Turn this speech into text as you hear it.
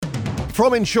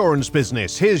From Insurance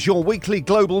Business, here's your weekly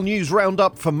global news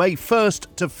roundup for May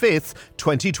 1st to 5th,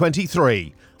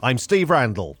 2023. I'm Steve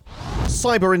Randall.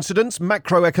 Cyber incidents,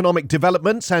 macroeconomic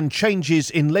developments and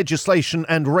changes in legislation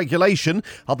and regulation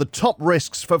are the top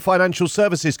risks for financial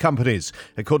services companies,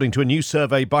 according to a new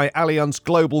survey by Allianz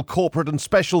Global Corporate and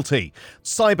Specialty.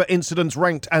 Cyber incidents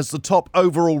ranked as the top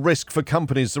overall risk for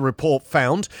companies, the report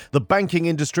found. The banking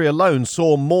industry alone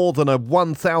saw more than a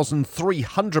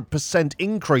 1,300%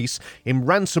 increase in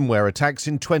ransomware attacks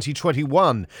in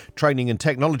 2021. Training and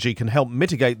technology can help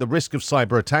mitigate the risk of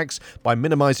cyber attacks by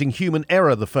minimizing human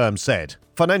error, the firm said.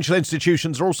 Financial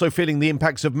institutions are also feeling the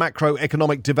impacts of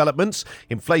macroeconomic developments.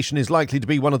 Inflation is likely to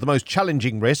be one of the most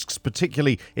challenging risks,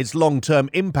 particularly its long-term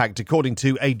impact, according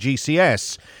to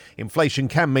AGCS. Inflation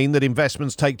can mean that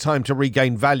investments take time to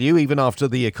regain value even after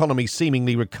the economy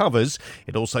seemingly recovers.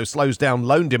 It also slows down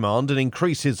loan demand and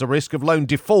increases the risk of loan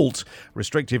default.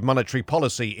 Restrictive monetary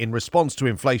policy in response to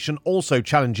inflation also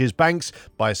challenges banks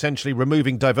by essentially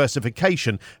removing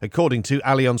diversification, according to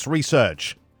Allianz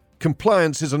Research.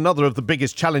 Compliance is another of the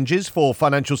biggest challenges for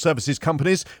financial services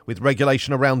companies, with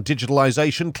regulation around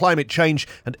digitalization, climate change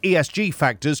and ESG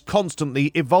factors constantly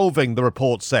evolving, the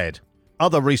report said.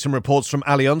 Other recent reports from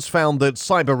Allianz found that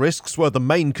cyber risks were the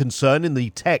main concern in the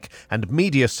tech and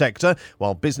media sector,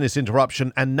 while business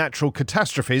interruption and natural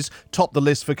catastrophes topped the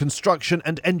list for construction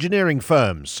and engineering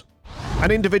firms.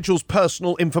 An individual's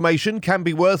personal information can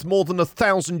be worth more than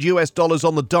 $1,000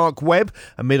 on the dark web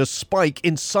amid a spike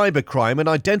in cybercrime and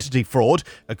identity fraud,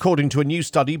 according to a new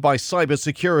study by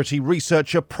cybersecurity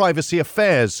researcher Privacy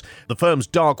Affairs. The firm's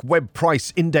Dark Web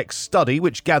Price Index study,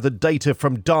 which gathered data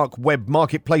from dark web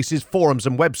marketplaces, forums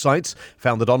and websites,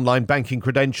 found that online banking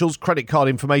credentials, credit card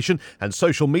information and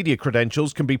social media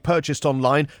credentials can be purchased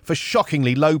online for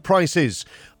shockingly low prices.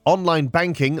 Online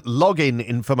banking login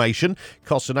information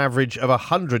costs an average of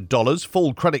 $100.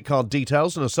 Full credit card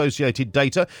details and associated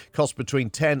data cost between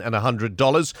 $10 and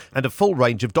 $100, and a full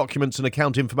range of documents and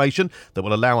account information that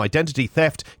will allow identity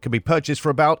theft can be purchased for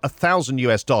about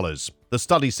 $1,000. The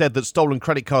study said that stolen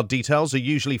credit card details are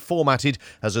usually formatted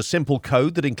as a simple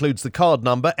code that includes the card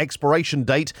number, expiration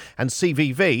date, and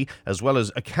CVV, as well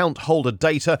as account holder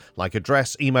data like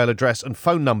address, email address, and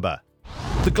phone number.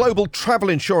 The global travel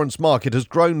insurance market has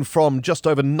grown from just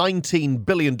over $19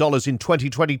 billion in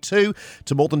 2022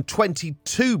 to more than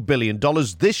 $22 billion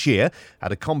this year,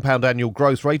 at a compound annual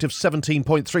growth rate of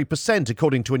 17.3%,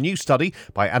 according to a new study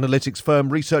by analytics firm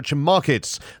Research and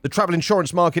Markets. The travel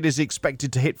insurance market is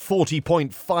expected to hit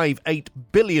 $40.58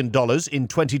 billion in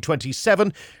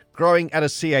 2027, growing at a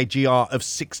CAGR of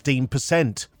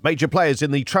 16%. Major players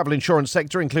in the travel insurance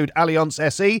sector include Allianz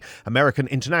SE, American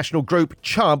International Group,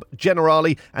 Chubb,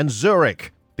 Generali and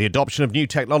Zurich. The adoption of new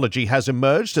technology has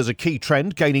emerged as a key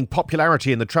trend, gaining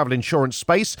popularity in the travel insurance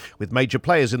space, with major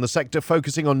players in the sector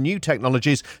focusing on new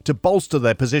technologies to bolster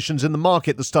their positions in the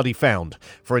market, the study found.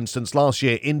 For instance, last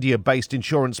year, India-based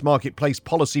insurance marketplace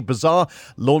Policy Bazaar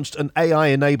launched an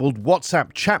AI-enabled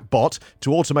WhatsApp chatbot to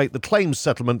automate the claims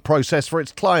settlement process for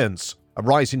its clients. A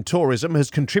rise in tourism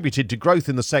has contributed to growth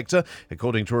in the sector.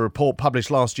 According to a report published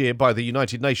last year by the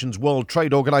United Nations World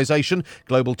Trade Organization,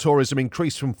 global tourism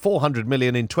increased from $400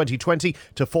 million in 2020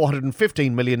 to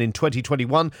 $415 million in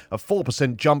 2021, a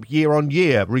 4% jump year on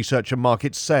year, Research and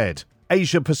Markets said.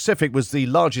 Asia Pacific was the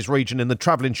largest region in the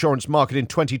travel insurance market in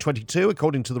 2022,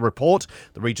 according to the report.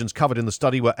 The regions covered in the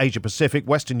study were Asia Pacific,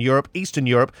 Western Europe, Eastern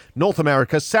Europe, North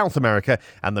America, South America,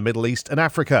 and the Middle East and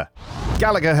Africa.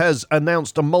 Gallagher has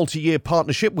announced a multi-year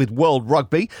partnership with World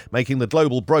Rugby, making the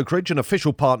global brokerage an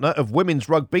official partner of Women's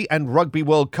Rugby and Rugby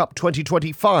World Cup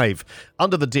 2025.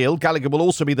 Under the deal, Gallagher will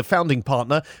also be the founding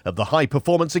partner of the High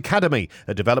Performance Academy,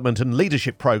 a development and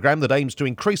leadership program that aims to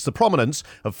increase the prominence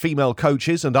of female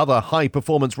coaches and other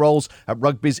high-performance roles at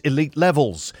rugby's elite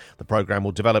levels. The program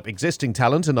will develop existing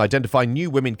talent and identify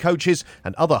new women coaches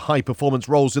and other high-performance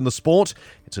roles in the sport.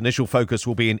 Its initial focus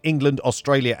will be in England,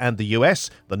 Australia and the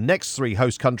US, the next three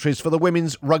host countries for the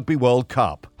Women's Rugby World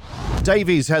Cup.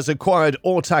 Davies has acquired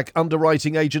Ortac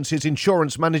Underwriting Agency's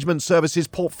insurance management services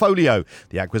portfolio.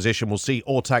 The acquisition will see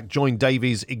Ortac join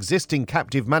Davies' existing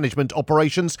captive management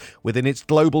operations within its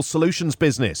global solutions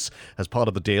business. As part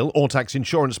of the deal, Ortac's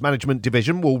insurance management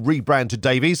division will rebrand to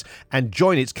Davies and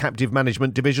join its captive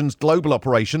management division's global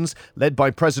operations, led by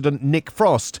President Nick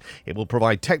Frost. It will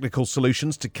provide technical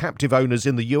solutions to captive owners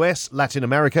in the US, Latin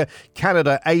America,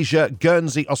 Canada, Asia,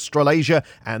 Guernsey, Australasia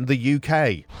and the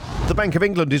UK. The Bank of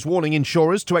England is warning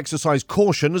insurers to exercise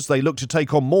caution as they look to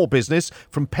take on more business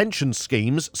from pension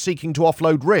schemes seeking to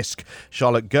offload risk.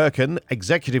 Charlotte Gherkin,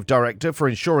 Executive Director for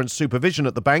Insurance Supervision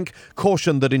at the bank,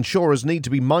 cautioned that insurers need to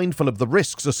be mindful of the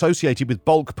risks associated with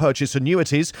bulk purchase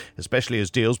annuities, especially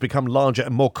as deals become larger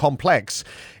and more complex.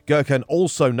 Gherkin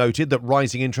also noted that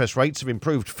rising interest rates have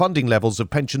improved funding levels of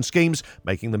pension schemes,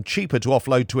 making them cheaper to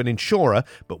offload to an insurer,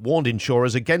 but warned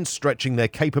insurers against stretching their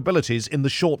capabilities in the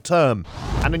short term.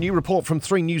 And a new report from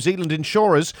 3 New Zealand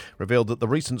insurers revealed that the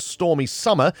recent stormy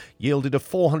summer yielded a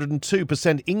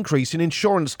 402% increase in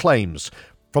insurance claims.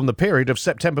 From the period of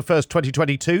September 1st,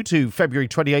 2022 to February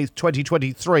 28th,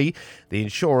 2023, the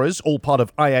insurers, all part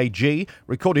of IAG,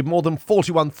 recorded more than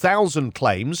 41,000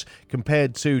 claims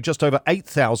compared to just over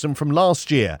 8,000 from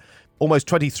last year. Almost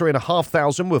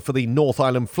 23,500 were for the North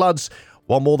Island floods,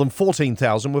 while more than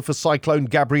 14,000 were for Cyclone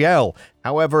Gabrielle.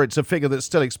 However, it's a figure that's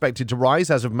still expected to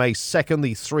rise. As of May 2nd,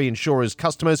 the 3 insurers'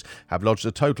 customers have lodged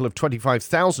a total of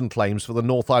 25,000 claims for the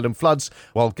North Island floods,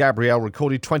 while Gabrielle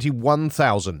recorded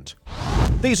 21,000.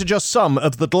 These are just some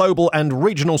of the global and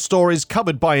regional stories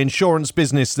covered by Insurance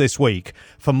Business this week.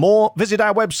 For more, visit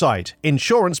our website,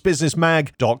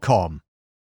 insurancebusinessmag.com.